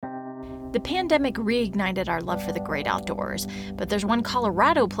The pandemic reignited our love for the great outdoors, but there's one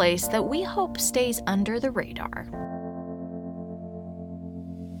Colorado place that we hope stays under the radar.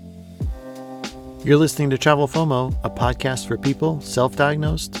 You're listening to Travel FOMO, a podcast for people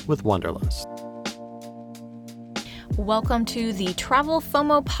self-diagnosed with wanderlust. Welcome to the Travel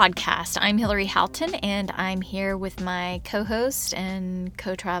FOMO podcast. I'm Hillary Houghton, and I'm here with my co-host and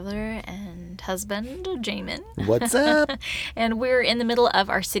co-traveler and husband, Jamin. What's up? And we're in the middle of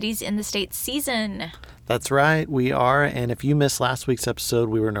our Cities in the States season. That's right, we are. And if you missed last week's episode,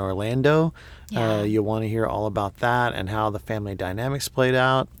 we were in Orlando. Yeah. You'll want to hear all about that and how the family dynamics played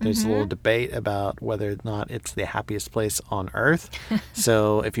out. There's a little debate about whether or not it's the happiest place on earth.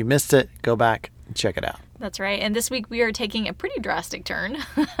 So if you missed it, go back and check it out. That's right. And this week we are taking a pretty drastic turn.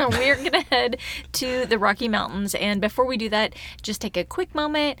 We're going to head to the Rocky Mountains. And before we do that, just take a quick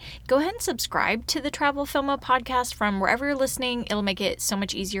moment. Go ahead and subscribe to the Travel FOMO podcast from wherever you're listening. It'll make it so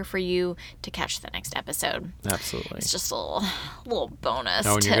much easier for you to catch the next episode. Absolutely. It's just a little bonus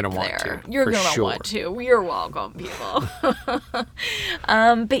Oh, and tip you're gonna there. want to. You're for going to sure. want to. You're welcome, people.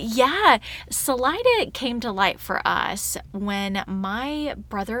 But yeah, Salida came to light for us when my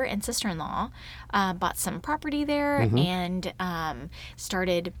brother and sister-in-law bought some property there and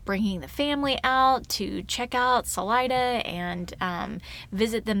started bringing the family out to check out Salida and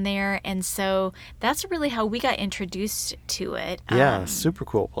visit them there. And so that's really how we got introduced to it. Yeah, super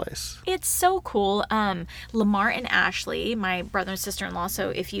cool place. It's so cool. Lamar and Ashley, my brother and sister-in-law, so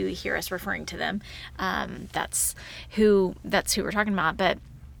if you hear us referring to them, that's who we're talking about. But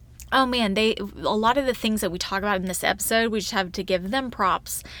oh man, a lot of the things that we talk about in this episode, we just have to give them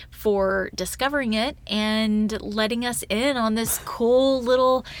props for discovering it and letting us in on this cool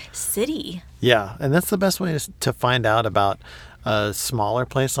little city. Yeah, and that's the best way to find out about a smaller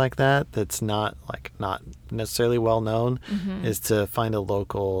place like that that's not necessarily well known is to find a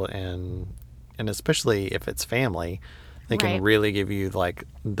local and especially if it's family, they can really give you like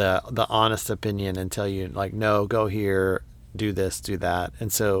the honest opinion and tell you like, no, go here, do this, do that.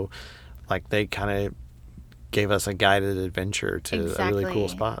 And so like they kind of gave us a guided adventure to a really cool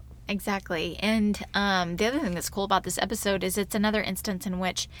spot. Exactly. And the other thing that's cool about this episode is it's another instance in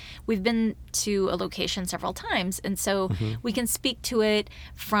which we've been to a location several times. And so we can speak to it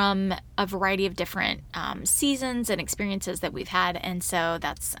from a variety of different seasons and experiences that we've had. And so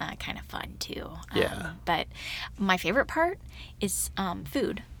that's kind of fun too. Yeah. But my favorite part is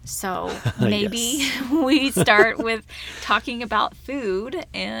food. So maybe we start with talking about food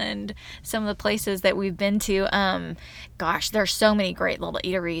and some of the places that we've been to. Gosh, there's so many great little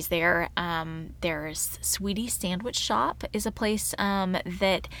eateries there. There's Sweetie Sandwich Shop is a place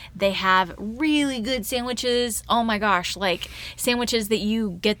that they have really good sandwiches. Oh my gosh, like sandwiches that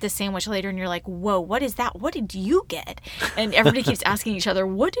you get the sandwich later and you're like, whoa, what is that? What did you get? And everybody keeps asking each other,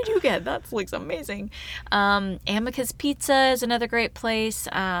 what did you get? That looks amazing. Amicus Pizza is another great place.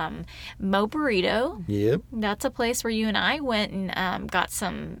 Mo Burrito. Yep. That's a place where you and I went and got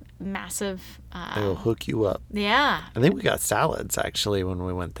some massive... They'll hook you up. Yeah. I think we got salads actually when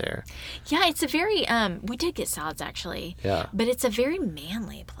we went there. Yeah, it's a very... we did get salads actually. Yeah. But it's a very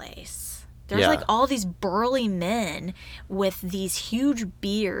manly place. There's like all these burly men with these huge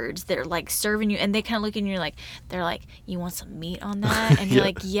beards that are like serving you, and they kind of look at you and you're like, they're like, you want some meat on that? And you're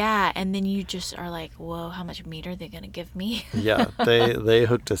like, yeah. And then you just are like, whoa, how much meat are they going to give me? Yeah, they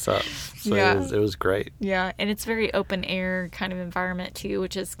hooked us up. So it was great. Yeah, and it's very open air kind of environment too,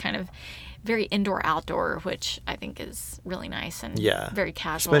 which is kind of very indoor outdoor, which I think is really nice and very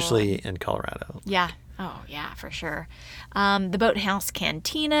casual. Especially in Colorado. Yeah. Oh, yeah, for sure. The Boathouse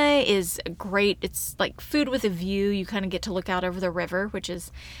Cantina is great. It's like food with a view. You kind of get to look out over the river, which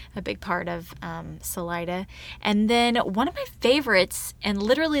is a big part of Salida. And then one of my favorites, and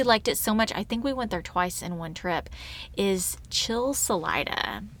literally liked it so much, I think we went there twice in one trip, is Chill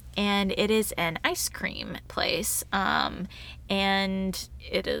Salida. And it is an ice cream place. And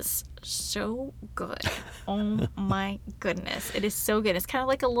it is so good. Oh my goodness. It is so good. It's kind of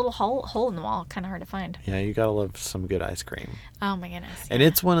like a little hole in the wall, kind of hard to find. Yeah, you gotta love some good ice cream. Oh my goodness. And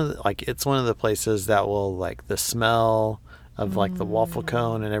it's one of the places that will like the smell of like the waffle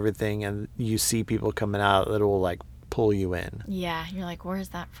cone and everything, and you see people coming out that will like pull you in. Yeah, you're like, where's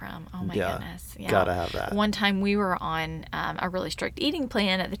that from? Oh my goodness. Yeah, gotta have that. One time we were on a really strict eating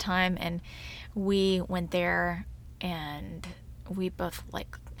plan at the time, and we went there and we both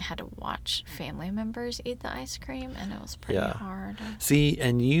like had to watch family members eat the ice cream, and it was pretty hard. See,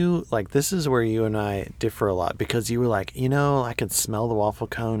 and you, like, this is where you and I differ a lot, because you were like, you know, I can smell the waffle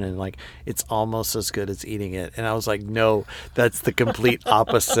cone and like it's almost as good as eating it. And I was like, no, that's the complete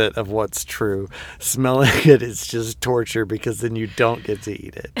opposite of what's true. Smelling it is just torture, because then you don't get to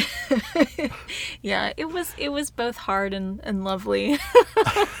eat it. Yeah, it was both hard and lovely.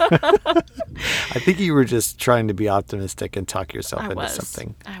 I think you were just trying to be optimistic and talk yourself into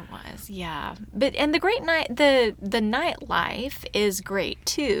something. I was, yeah. But and the great night the nightlife is great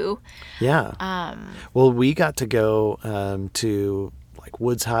too. Yeah. Well, we got to go to like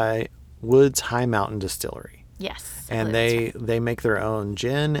Woods High Mountain Distillery. Yes. And they make their own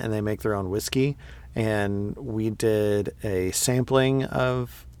gin and they make their own whiskey. And we did a sampling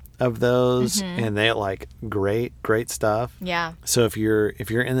of those, and they like great stuff. Yeah. So if you're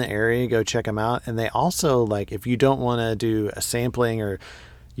in the area, go check them out. And they also, like, if you don't want to do a sampling or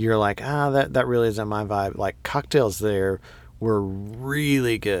you're like, that really isn't my vibe, like, cocktails there were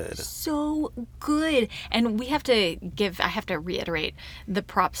really good. So good. And I have to reiterate the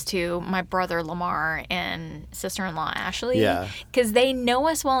props to my brother Lamar and sister-in-law Ashley. Yeah. Because they know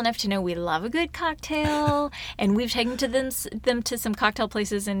us well enough to know we love a good cocktail. And we've taken them to some cocktail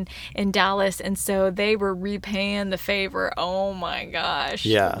places in Dallas. And so they were repaying the favor. Oh my gosh.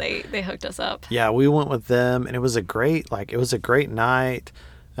 Yeah. They hooked us up. Yeah, we went with them and it was a great night.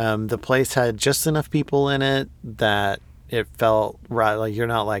 The place had just enough people in it that it felt right. Like, you're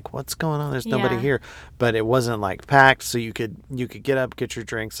not like, what's going on? There's nobody here. But it wasn't like packed, so you could get up, get your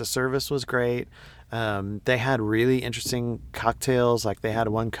drinks. The service was great. They had really interesting cocktails. Like, they had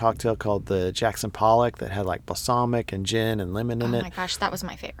one cocktail called the Jackson Pollock that had like balsamic and gin and lemon in it. Oh my gosh, that was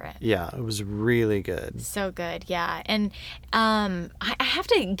my favorite. Yeah, it was really good. So good, yeah. And I have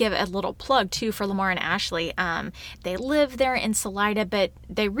to give a little plug too for Lamar and Ashley. They live there in Salida, but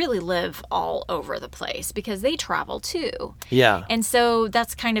they really live all over the place because they travel too. Yeah. And so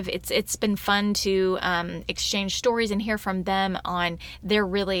that's kind of it's been fun to exchange stories and hear from them on. They're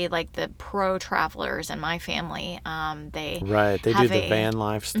really like the pro travelers in my family. They do the van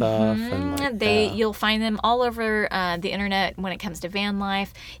life stuff. And like, you'll find them all over the internet when it comes to van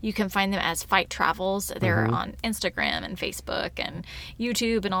life. You can find them as Fight Travels. They're on Instagram and Facebook and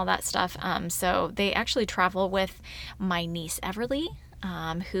YouTube and all that stuff. So they actually travel with my niece Everly,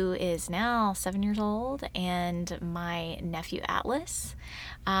 who is now 7 years old, and my nephew Atlas.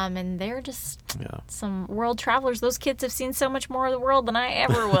 And they're just some world travelers. Those kids have seen so much more of the world than I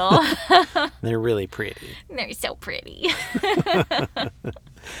ever will. They're really pretty. They're so pretty.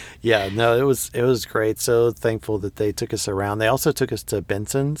 Yeah, no, it was great. So thankful that they took us around. They also took us to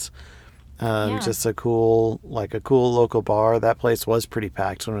Benson's. Just a cool local bar. That place was pretty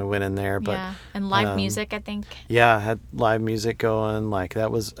packed when we went in there, but and live music, I think. Yeah, had live music going. Like, that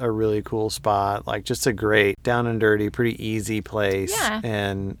was a really cool spot. Like, just a great down and dirty, pretty easy place. Yeah.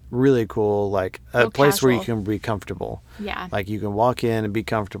 And really cool, like a place casual. where you can be comfortable. Yeah. Like, you can walk in and be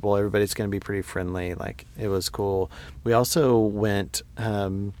comfortable. Everybody's going to be pretty friendly. Like, it was cool. We also went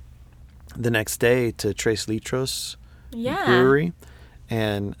the next day to Tres Litros Brewery.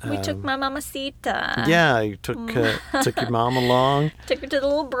 And we took my mamacita. Yeah, you took your mom along. Took her to the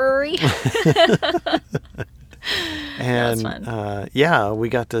little brewery. And that was fun. We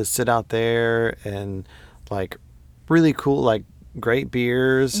got to sit out there and like really cool, like great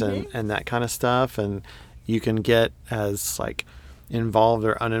beers and that kind of stuff. And you can get as like involved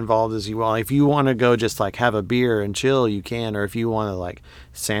or uninvolved as you want. If you want to go just like have a beer and chill, you can. Or if you want to like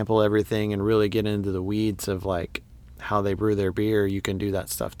sample everything and really get into the weeds of like how they brew their beer, you can do that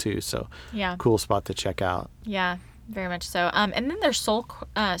stuff too. So cool spot to check out. Yeah, very much so. And then their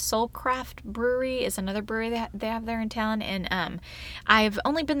Soulcraft Brewery is another brewery that they have there in town. And I've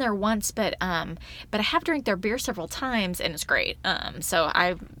only been there once, but I have drank their beer several times, and it's great. So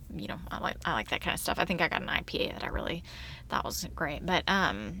I like that kind of stuff. I think I got an IPA that I really thought was great. But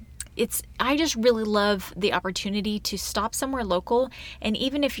I just really love the opportunity to stop somewhere local, and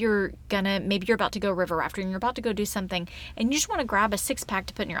even if maybe you're about to go river rafting, you're about to go do something, and you just want to grab a 6-pack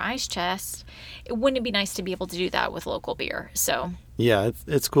to put in your ice chest, wouldn't it be nice to be able to do that with local beer? So yeah,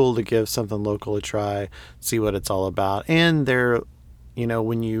 it's cool to give something local a try, see what it's all about. And they're,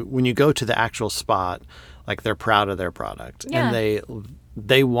 when you go to the actual spot, like, they're proud of their product, and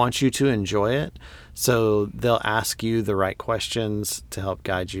they want you to enjoy it. So they'll ask you the right questions to help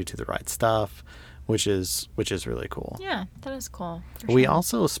guide you to the right stuff, which is really cool. Yeah, that is cool. We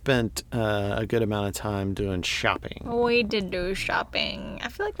also spent a good amount of time doing shopping. We did do shopping. I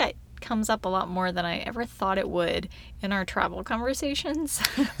feel like that comes up a lot more than I ever thought it would in our travel conversations.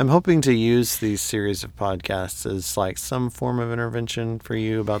 I'm hoping to use these series of podcasts as like some form of intervention for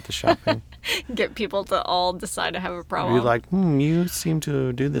you about the shopping. Get people to all decide to have a problem. Be like, you seem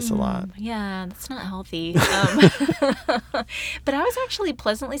to do this a lot. Yeah, that's not healthy. But I was actually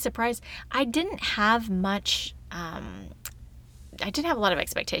pleasantly surprised. I didn't have much didn't have a lot of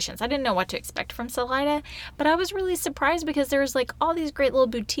expectations. I didn't know what to expect from Salida, but I was really surprised because there's like all these great little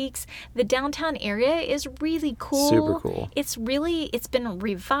boutiques. The downtown area is really cool. Super cool. It's been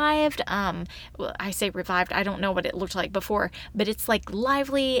revived. Well, I say revived. I don't know what it looked like before, but it's like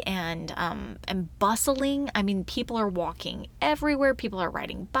lively and bustling. I mean, people are walking everywhere. People are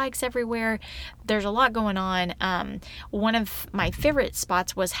riding bikes everywhere. There's a lot going on. One of my favorite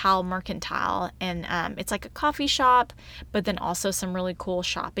spots was Hal Mercantile, and it's like a coffee shop, but then also some really cool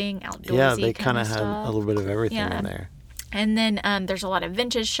shopping, outdoorsy. Yeah, they kind of had a little bit of everything in there. And then there's a lot of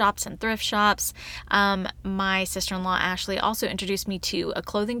vintage shops and thrift shops. My sister-in-law, Ashley, also introduced me to a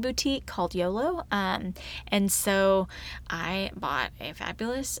clothing boutique called YOLO. And so I bought a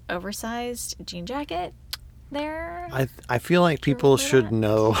fabulous oversized jean jacket there. I feel like people should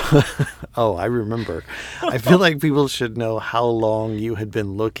know. Oh, I remember. I feel like people should know how long you had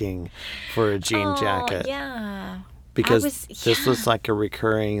been looking for a jean jacket. Yeah. Because this was like a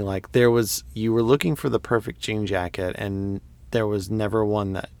recurring, like you were looking for the perfect jean jacket and there was never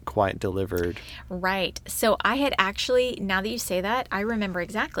one that quite delivered. Right. So I had actually, now that you say that, I remember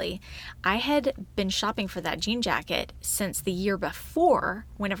exactly. I had been shopping for that jean jacket since the year before,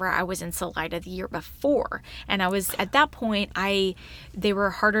 whenever I was in Salida the year before. And I was, at that point, they were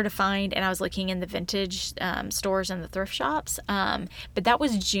harder to find, and I was looking in the vintage stores and the thrift shops. But that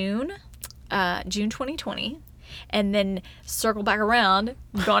was June 2020. And then circle back around,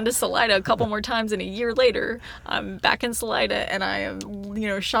 gone to Salida a couple more times, and a year later, I'm back in Salida, and I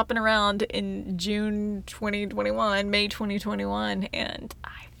am, shopping around in June 2021, May 2021, and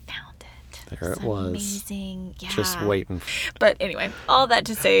I found it. There it was. Amazing. Yeah. Just waiting. But anyway, all that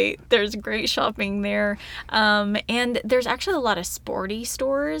to say, there's great shopping there. And there's actually a lot of sporty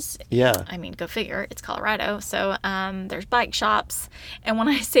stores. Yeah. I mean, go figure. It's Colorado. So there's bike shops. And when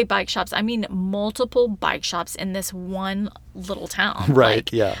I say bike shops, I mean multiple bike shops in this one little town.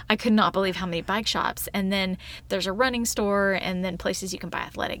 Right, yeah. I could not believe how many bike shops. And then there's a running store, and then places you can buy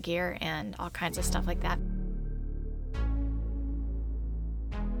athletic gear and all kinds of stuff like that.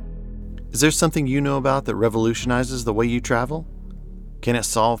 Is there something you know about that revolutionizes the way you travel? Can it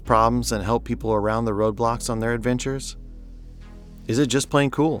solve problems and help people around the roadblocks on their adventures? Is it just plain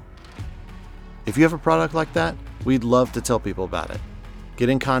cool? If you have a product like that, we'd love to tell people about it. Get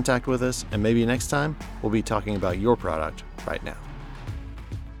in contact with us, and maybe next time we'll be talking about your product right now.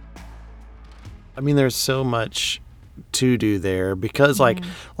 I mean, there's so much to do there because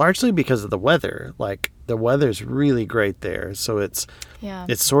largely because of the weather. Like, the weather's really great there. So it's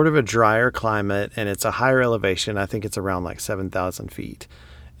sort of a drier climate, and it's a higher elevation. I think it's around like 7,000 feet.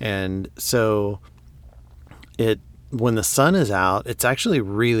 And so when the sun is out, it's actually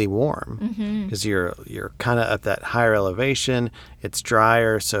really warm because you're kind of at that higher elevation. It's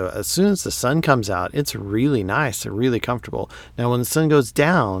drier. So as soon as the sun comes out, it's really nice and really comfortable. Now, when the sun goes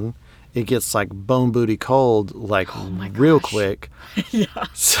down, it gets like bone booty cold, like real quick. Yeah.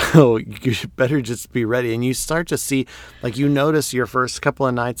 So you better just be ready. And you start to see, like, you notice your first couple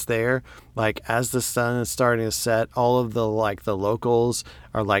of nights there, like as the sun is starting to set, all of the locals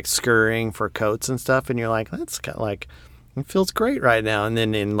are like scurrying for coats and stuff. And you're like, that's kind of like, it feels great right now. And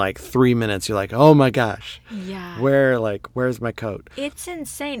then in like 3 minutes, you're like, oh my gosh. Yeah. Where's my coat? It's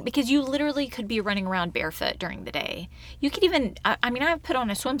insane because you literally could be running around barefoot during the day. You could even, I've put on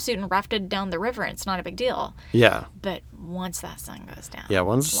a swimsuit and rafted down the river, and it's not a big deal. Yeah. But once that sun goes down. Yeah,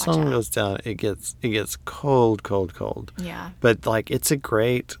 once the sun goes down, it gets cold. Yeah. But like,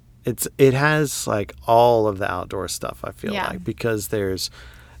 it has like all of the outdoor stuff, I feel like, because there's,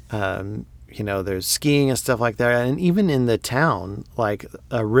 there's skiing and stuff like that. And even in the town, like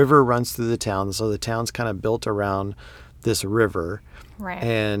a river runs through the town. So the town's kind of built around this river. Right.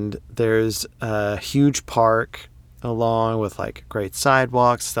 And there's a huge park along with like great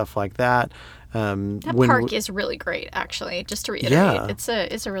sidewalks, stuff like that. That park is really great, actually, just to reiterate. Yeah. It's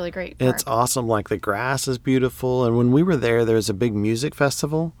a really great park. It's awesome. Like, the grass is beautiful. And when we were there was a big music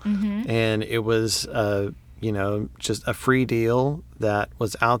festival. And it was just a free deal that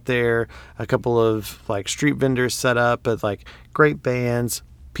was out there. A couple of like street vendors set up, but like great bands,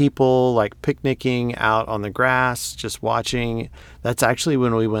 people like picnicking out on the grass, just watching. That's actually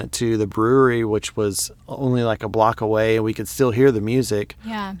when we went to the brewery, which was only like a block away, and we could still hear the music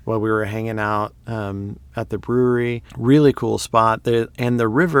while we were hanging out at the brewery. Really cool spot there. And the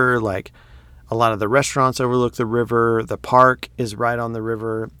river, like, a lot of the restaurants overlook the river. The park is right on the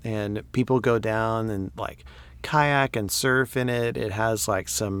river, and people go down and like kayak and surf in it. It has like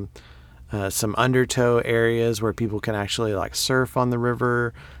some undertow areas where people can actually like surf on the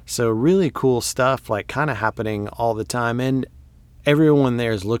river. So really cool stuff, like, kind of happening all the time, and everyone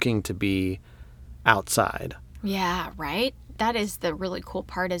there is looking to be outside. Yeah, right? that is the really cool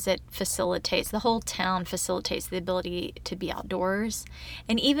part, is it facilitates, the whole town facilitates the ability to be outdoors.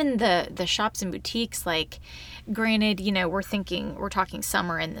 And even the shops and boutiques, like, granted, we're talking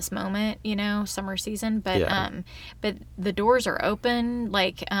summer in this moment, summer season, but but the doors are open.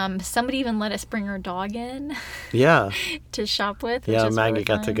 Like, somebody even let us bring our dog in Yeah. to shop with. Yeah, Maggie really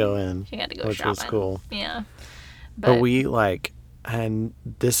got to go in. She got to go which shopping. Was cool. Yeah. But we and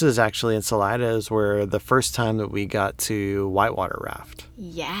this is actually in Salida, is where the first time that we got to whitewater raft.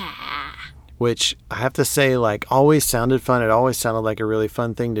 Yeah. Which I have to say, always sounded fun. It always sounded like a really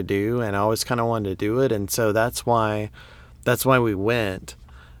fun thing to do, and I always kind of wanted to do it. And so that's why we went.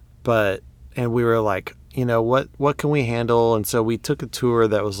 And we were like, what can we handle? And so we took a tour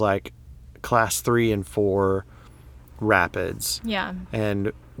that was like class 3 and 4 rapids. Yeah.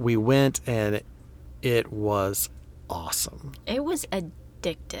 And we went, and it was awesome. It was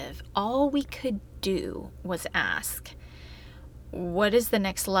addictive. All we could do was ask, what is the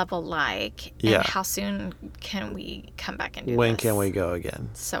next level like? And how soon can we come back and do when this? Can we go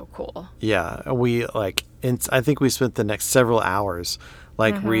again? So cool. Yeah. We I think we spent the next several hours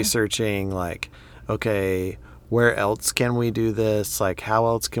researching, okay, where else can we do this? How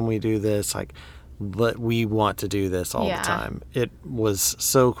else can we do this? We want to do this all the time. It was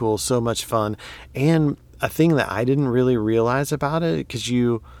so cool, so much fun. And a thing that I didn't really realize about it, because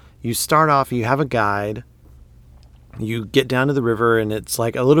you start off, you have a guide, you get down to the river, and it's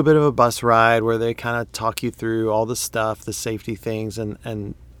like a little bit of a bus ride where they kind of talk you through all the stuff, the safety things,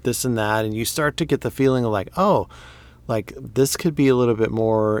 and this and that. And you start to get the feeling of this could be a little bit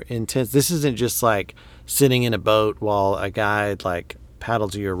more intense. This isn't just sitting in a boat while a guide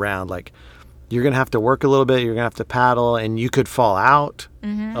paddles you around. You're going to have to work a little bit. You're going to have to paddle, and you could fall out.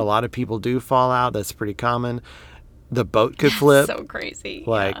 Mm-hmm. A lot of people do fall out. That's pretty common. The boat could flip. So crazy.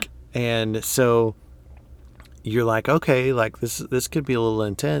 And so you're okay, this could be a little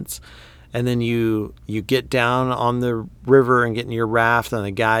intense. And then you get down on the river and get in your raft, and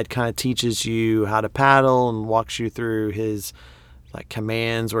the guide kind of teaches you how to paddle and walks you through his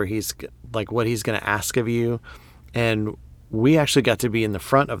commands, where he's what he's going to ask of you. And we actually got to be in the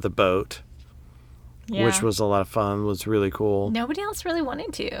front of the boat. Yeah. Which was a lot of fun, was really cool. Nobody else really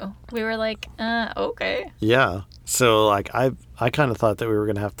wanted to. We were okay. Yeah. So I kind of thought that we were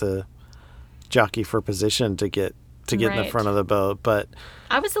going to have to jockey for position to get in the front of the boat, but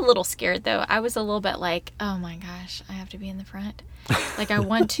I was a little scared though. I was a little bit oh my gosh, I have to be in the front. I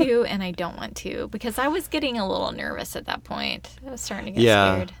want to and I don't want to, because I was getting a little nervous at that point. I was starting to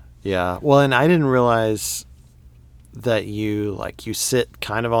get scared. Yeah. Well, and I didn't realize that you sit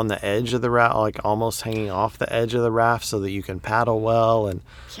kind of on the edge of the raft, almost hanging off the edge of the raft, so that you can paddle well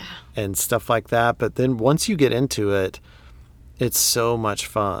and stuff like that. But then once you get into it, it's so much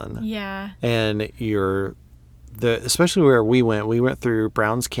fun. Yeah. And especially where we went through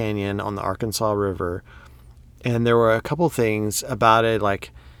Browns Canyon on the Arkansas River, and there were a couple things about it.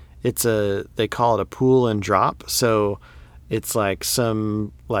 They call it a pool and drop. So it's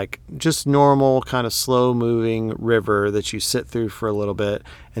some just normal kind of slow moving river that you sit through for a little bit,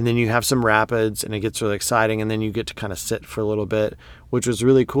 and then you have some rapids, and it gets really exciting, and then you get to kind of sit for a little bit, which was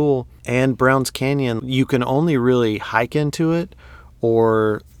really cool. And Browns Canyon, you can only really hike into it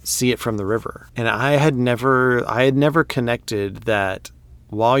or see it from the river. And I had never connected that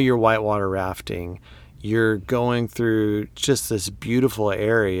while you're whitewater rafting, you're going through just this beautiful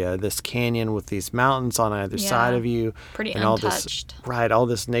area, this canyon with these mountains on either side of you. Pretty and untouched. All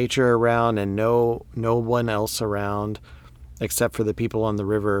this nature around, and no one else around except for the people on the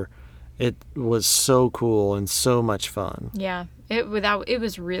river. It was so cool and so much fun. Yeah, it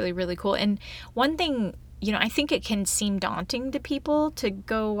was really, really cool. And one thing, I think it can seem daunting to people to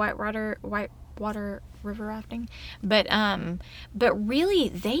go whitewater river rafting, but really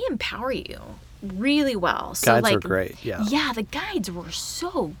they empower you really well. So guides are great. Yeah, the guides were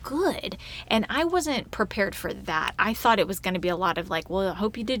so good, and I wasn't prepared for that. I thought it was going to be a lot of well, I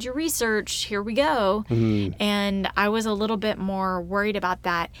hope you did your research, here we go. Mm-hmm. And I was a little bit more worried about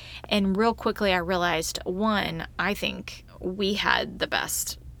that, and real quickly I realized, one, I think we had the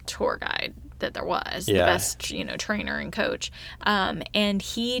best tour guide that there was, the best, trainer and coach. And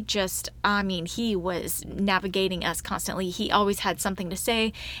he just, he was navigating us constantly. He always had something to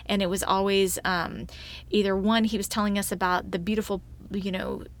say, and it was always either one, he was telling us about the beautiful,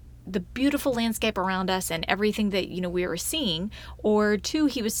 the beautiful landscape around us and everything that we were seeing, or two,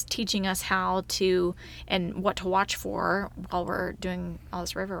 he was teaching us how to and what to watch for while we're doing all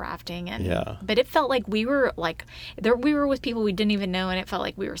this river rafting. And but it felt like we were we were with people we didn't even know, and it felt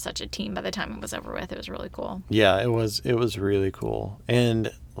like we were such a team by the time it was over with. It was really cool. Yeah, it was really cool.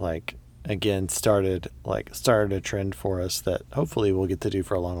 And again started a trend for us that hopefully we'll get to do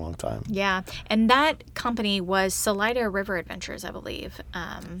for a long, long time. Yeah. And that company was Salida River Adventures, I believe.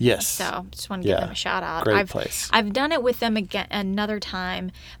 Yes. So just want to give them a shout out. Great place. I've done it with them again another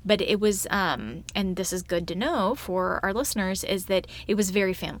time, but it was, and this is good to know for our listeners, is that it was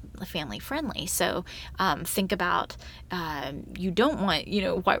very family friendly. So think about, you don't want,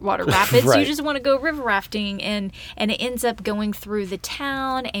 whitewater rapids. Right. You just want to go river rafting, and it ends up going through the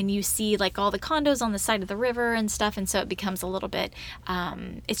town, and you see like all the condos on the side of the river and stuff, and so it becomes a little bit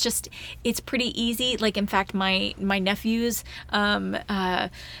it's pretty easy. Like, in fact, my nephews,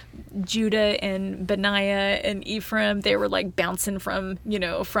 Judah and Benaiah and Ephraim, they were like bouncing from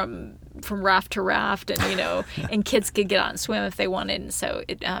raft to raft, and and kids could get out and swim if they wanted, and so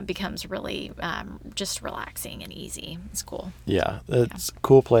it becomes really just relaxing and easy. It's cool. Yeah, it's a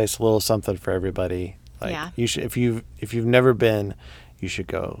cool place, a little something for everybody. Like, yeah. You should, if you've never been, you should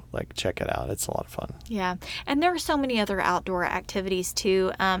go check it out. It's a lot of fun. Yeah. And there are so many other outdoor activities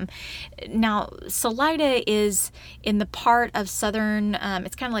too. Now, Salida is in the part of southern,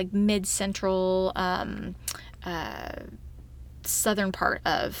 it's kind of like mid-central, southern part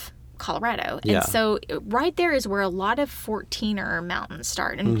of Colorado. And so right there is where a lot of 14er mountains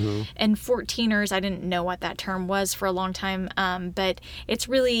start. And and 14ers, I didn't know what that term was for a long time, but it's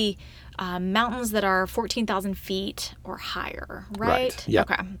really mountains that are 14,000 feet or higher, right? Yeah.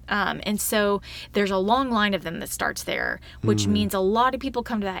 Okay. And so there's a long line of them that starts there, which means a lot of people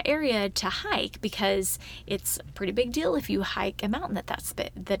come to that area to hike, because it's a pretty big deal if you hike a mountain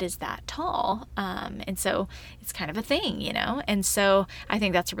that is that tall. And so it's kind of a thing, And so I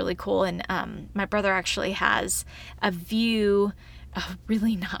think that's really cool. And my brother actually has a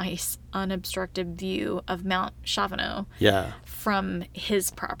really nice unobstructed view of Mount Chavano. Yeah. From his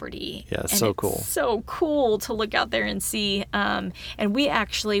property. Yeah, it's so cool. So cool to look out there and see. And we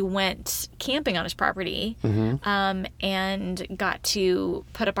actually went camping on his property, and got to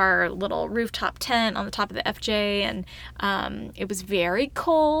put up our little rooftop tent on the top of the FJ, and it was very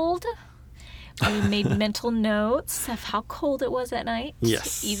cold. We made mental notes of how cold it was at night,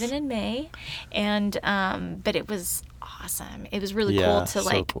 yes, even in May, and but it was awesome. It was really cool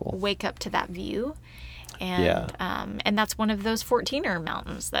to wake up to that view, and and that's one of those 14er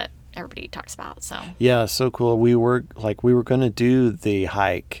mountains that everybody talks about. So so cool. We were going to do the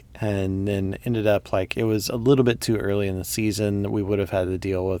hike, and then ended up it was a little bit too early in the season. We would have had to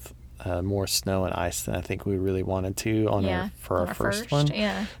deal with more snow and ice than I think we really wanted to on our first one.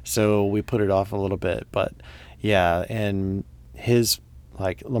 Yeah. So we put it off a little bit, but and his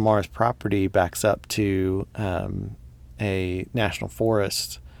Lamar's property backs up to a national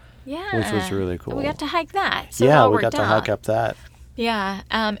forest. Yeah. Which was really cool. We got to hike that. So we got to hike up that. Yeah.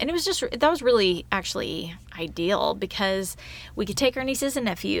 And it was that was really actually ideal, because we could take our nieces and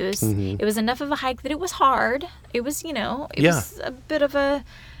nephews. It was enough of a hike that it was hard. It was, it was a bit of a,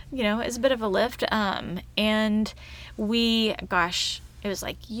 it's a bit of a lift. And it was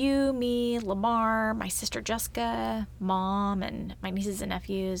you, me, Lamar, my sister Jessica, Mom, and my nieces and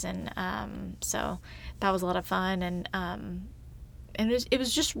nephews. And so that was a lot of fun. And it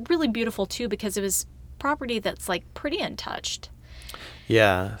was just really beautiful too, because it was property that's pretty untouched.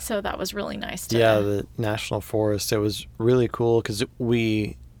 Yeah. So that was really nice. The national forest. It was really cool because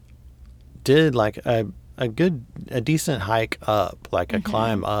we did a decent hike up, a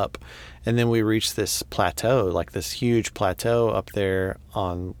climb up, and then we reached this plateau, this huge plateau up there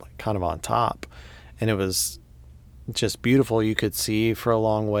on kind of on top, and it was just beautiful. You could see for a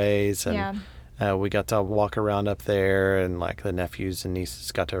long ways, and we got to walk around up there, and the nephews and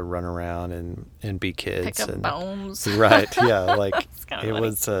nieces got to run around and be kids, pick up bones. Right. Yeah. It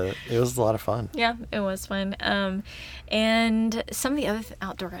was a lot of fun. Yeah, it was fun. And some of the other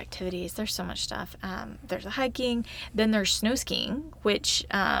outdoor activities, there's so much stuff. There's hiking, then there's snow skiing, which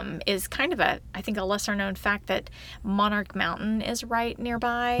is kind of I think a lesser known fact that Monarch Mountain is right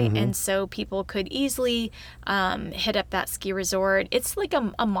nearby, and so people could easily hit up that ski resort. It's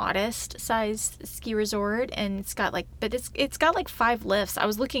a modest sized ski resort, and it's got it's got 5 lifts. I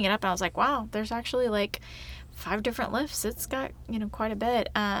was looking it up and I was like, wow, there's actually 5 different lifts. It's got quite a bit.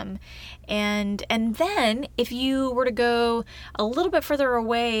 And then if you were to go a little bit further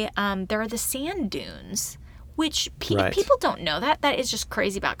away, there are the sand dunes, which people don't know that is just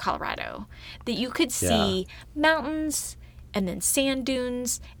crazy about Colorado, that you could see mountains and then sand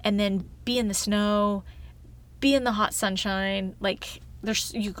dunes and then be in the snow, be in the hot sunshine.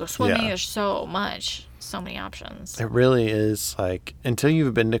 You go swimming. There's so many options. It really is until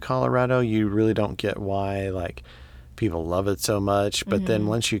you've been to Colorado, you really don't get why people love it so much. But then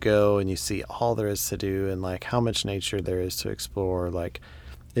once you go and you see all there is to do, and how much nature there is to explore,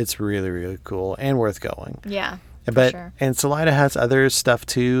 It's really, really cool and worth going. Yeah. But sure. and Salida has other stuff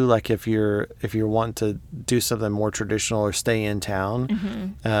too. Like if you're wanting to do something more traditional or stay in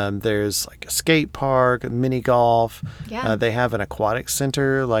town, there's like a skate park, mini golf. Yeah. They have an aquatic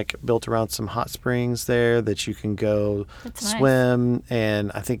center like built around some hot springs there that you can go That's swim,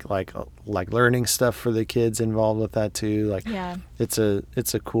 and I think like learning stuff for the kids involved with that too. Like Yeah. it's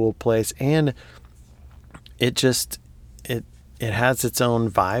a cool place, and it just it has its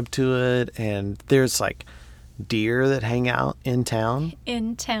own vibe to it, and there's like deer that hang out in town.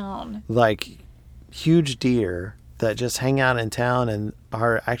 In town. Like huge deer that just hang out in town, and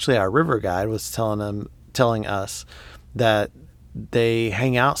our river guide was telling us that they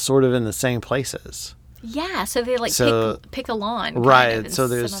hang out sort of in the same places. Yeah, so they like pick a lawn. Right. So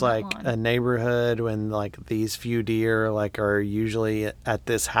there's like a neighborhood when like these few deer like are usually at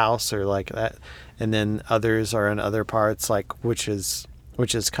this house or like that, and then others are in other parts, like which is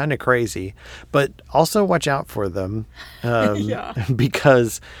kind of crazy, but also watch out for them,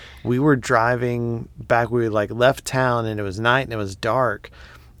 because we were driving back. We like left town and it was night and it was dark,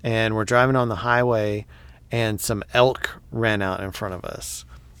 and we're driving on the highway, and some elk ran out in front of us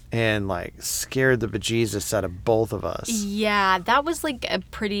and like scared the bejesus out of both of us. Yeah, that was like a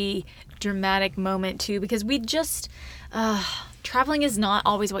pretty dramatic moment too, because we just traveling is not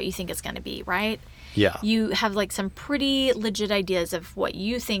always what you think it's going to be, right? Yeah. You have like some pretty legit ideas of what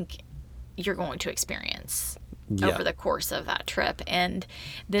you think you're going to experience over the course of that trip. And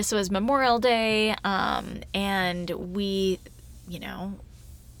this was Memorial Day, and we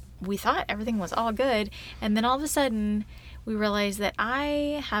thought everything was all good. And then all of a sudden we realized that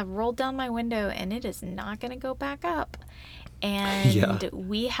I have rolled down my window and it is not going to go back up. And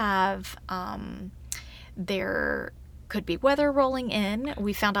we have, there could be weather rolling in.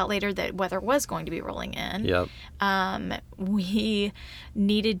 We found out later that weather was going to be rolling in. Yep. We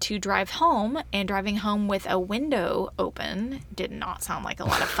needed to drive home, and driving home with a window open did not sound like a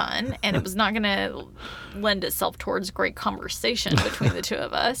lot of fun, and it was not going to lend itself towards great conversation between the two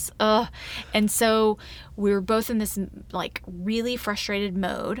of us. And so we were both in this like really frustrated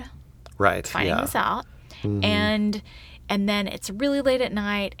mode. Right. Finding this out. And then it's really late at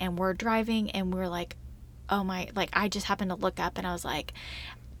night, and we're driving, and we're like, oh my, like I just happened to look up and I was like,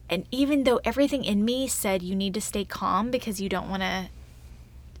 and even though everything in me said you need to stay calm because you don't want to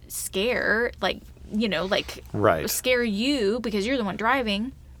scare, scare you because you're the one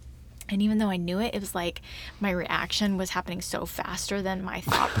driving. And even though I knew it, it was like my reaction was happening so faster than my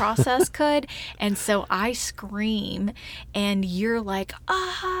thought process could. And so I scream, and you're like,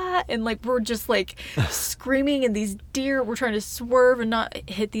 ah, and like we're just like screaming, and these deer, we're trying to swerve and not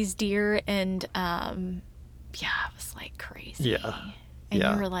hit these deer. And it was like crazy. Yeah. And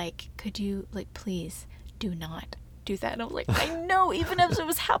you were like, could you like please do not do that? And I was like, I know, even as it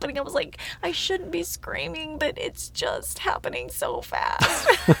was happening, I was like, I shouldn't be screaming, but it's just happening so fast.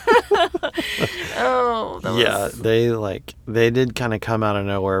 They did kind of come out of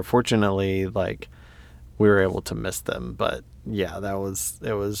nowhere. Fortunately, like we were able to miss them, but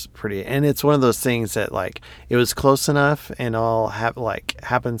it was pretty, and it's one of those things that like it was close enough and all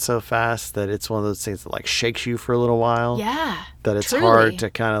happened so fast that it's one of those things that like shakes you for a little while. Yeah, that it's truly hard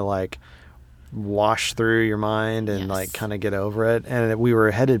to kind of like wash through your mind and like kind of get over it. And we were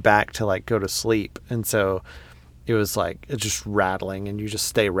headed back to like go to sleep, and so it was like it's just rattling, and you just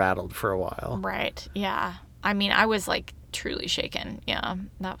stay rattled for a while. Right. Yeah. I mean, I was like truly shaken. Yeah,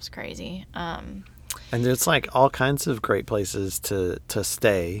 that was crazy. And there's like all kinds of great places to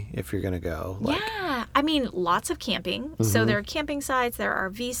stay if you're gonna go. Yeah, I mean, lots of camping. So there are camping sites, there are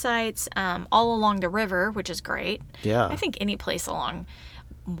RV sites, all along the river, which is great. Yeah, I think any place along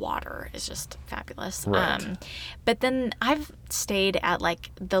water is just fabulous. Right. But then I've stayed at like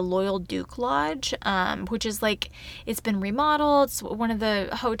the Loyal Duke Lodge, which is like, it's been remodeled. It's one of the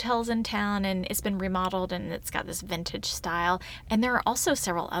hotels in town, and it's been remodeled, and it's got this vintage style. And there are also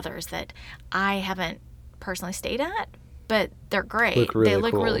several others that I haven't personally stayed at, but they're great. They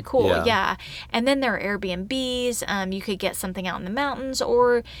look really cool. Yeah. And then there are Airbnbs. You could get something out in the mountains,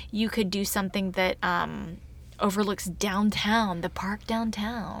 or you could do something that overlooks downtown, the park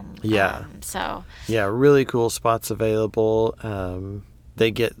downtown. Yeah. Really cool spots available. They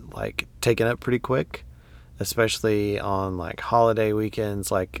get like taken up pretty quick, especially on like holiday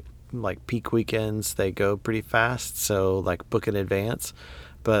weekends, like peak weekends. They go pretty fast, so like book in advance.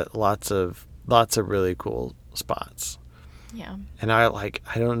 But lots of really cool spots. Yeah. And I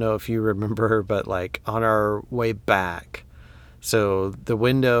don't know if you remember, but like on our way back, so the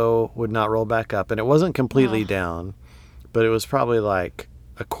window would not roll back up, and it wasn't completely down, but it was probably like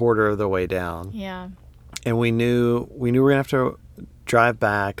a quarter of the way down. Yeah. And we knew we were gonna have to drive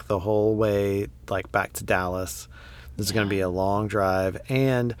back the whole way, like back to Dallas. This is going to be a long drive.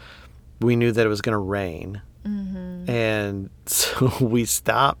 And we knew that it was going to rain. Mm-hmm. And so we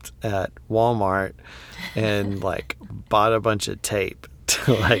stopped at Walmart and like bought a bunch of tape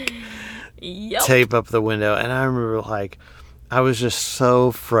to like tape up the window. And I remember like I was just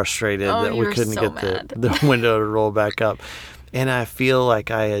so frustrated that we couldn't get the window to roll back up. And I feel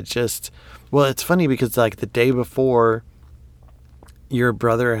like I had well, it's funny because like the day before, your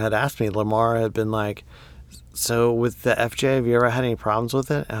brother had asked me, Lamar had been like, so with the FJ, have you ever had any problems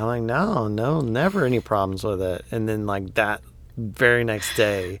with it? And I'm like, no, never any problems with it. And then like that very next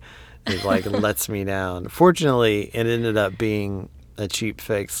day, it like lets me down. Fortunately, it ended up being a cheap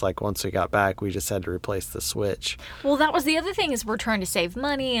fix. Like once we got back, we just had to replace the switch. Well, that was the other thing, is we're trying to save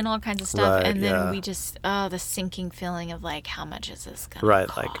money and all kinds of stuff. Right, and then we just, the sinking feeling of like, how much is this going to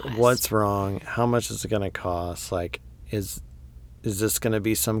cost? Like what's wrong? How much is it going to cost? Like, is this going to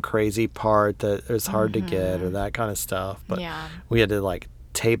be some crazy part that is hard to get or that kind of stuff? But we had to like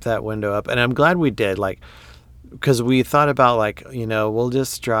tape that window up. And I'm glad we did, like, because we thought about like, we'll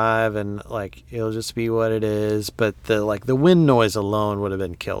just drive and like it'll just be what it is. But the wind noise alone would have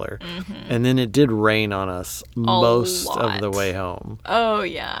been killer. Mm-hmm. And then it did rain on us most of the way home. Oh,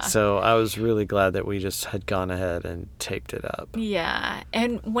 yeah. So I was really glad that we just had gone ahead and taped it up. Yeah.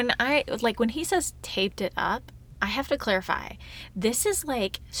 And when he says taped it up, I have to clarify, this is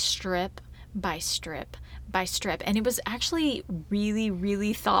like strip by strip by strip. And it was actually really,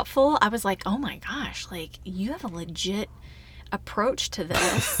 really thoughtful. I was like, oh my gosh, like you have a legit approach to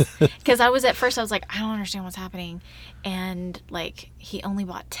this. Because I was like, I don't understand what's happening. And like, he only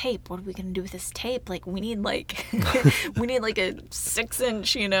bought tape. What are we going to do with this tape? Like, we need like, a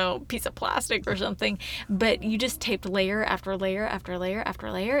 6-inch, piece of plastic or something. But you just taped layer after layer after layer after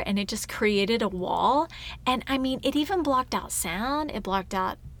layer. And it just created a wall. And I mean, it even blocked out sound. It blocked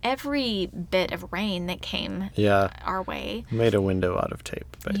out every bit of rain that came our way. Made a window out of tape,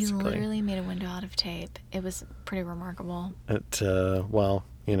 basically. You literally made a window out of tape. It was pretty remarkable. That's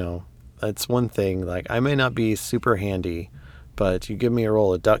one thing. Like, I may not be super handy, but you give me a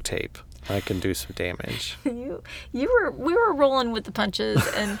roll of duct tape, I can do some damage. We were rolling with the punches,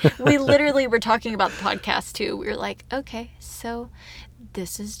 and we literally were talking about the podcast too. We were like, okay, so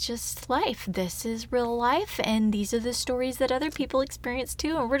this is just life. This is real life, and these are the stories that other people experience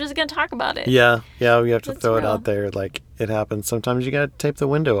too, and we're just going to talk about it. Yeah, we have to throw it out there. Like, it happens. Sometimes you got to tape the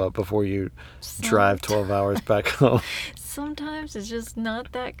window up before you drive 12 hours back home. Sometimes it's just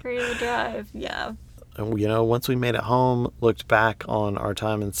not that great of a drive. Yeah. Once we made it home, looked back on our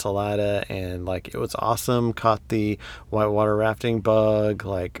time in Salida, and like it was awesome. Caught the whitewater rafting bug,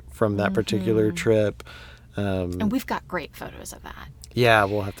 like from that particular trip. And we've got great photos of that. Yeah,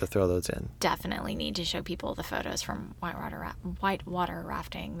 we'll have to throw those in. Definitely need to show people the photos from whitewater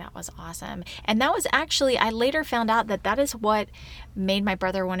rafting. That was awesome. And that was actually, I later found out that is what made my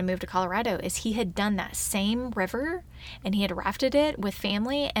brother want to move to Colorado, is he had done that same river and he had rafted it with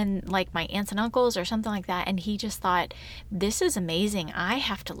family and like my aunts and uncles or something like that. And he just thought, this is amazing. I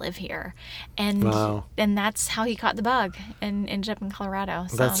have to live here. And wow. And that's how he caught the bug and ended up in Colorado.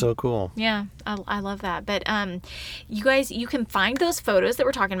 So, that's so cool. Yeah, I love that. But you guys, you can find those photos that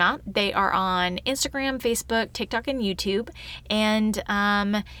we're talking about. They are on Instagram, Facebook, TikTok, and YouTube. And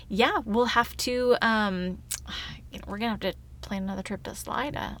we'll have to we're gonna have to plan another trip to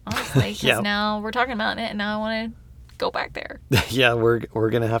Salida, honestly, because now we're talking about it and now I want to go back there. Yeah, we're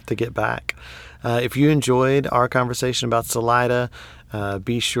gonna have to get back. If you enjoyed our conversation about Salida,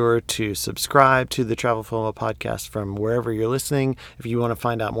 be sure to subscribe to the Travel FOMO podcast from wherever you're listening. If you want to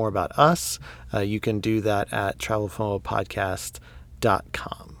find out more about us, you can do that at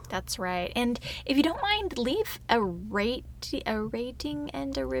travelfomopodcast.com. That's right. And if you don't mind, leave a rating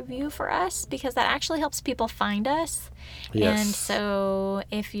and a review for us, because that actually helps people find us. Yes. And so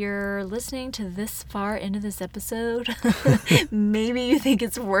if you're listening to this far into this episode, maybe you think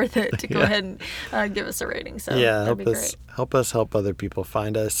it's worth it to go ahead and give us a rating. So help us help other people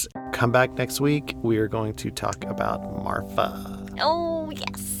find us. Come back next week. We are going to talk about Marfa. Oh,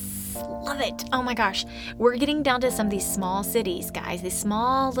 yes. Love it. Oh my gosh. We're getting down to some of these small cities, guys. These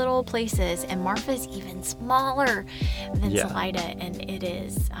small little places. And Marfa's even smaller than Salida. And it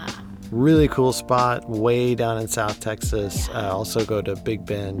is... really cool spot way down in South Texas. Also go to Big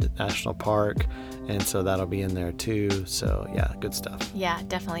Bend National Park. And so that'll be in there too. So yeah, good stuff. Yeah,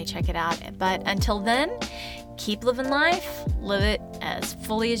 definitely check it out. But until then, keep living life. Live it as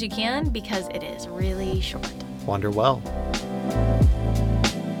fully as you can, because it is really short. Wander well.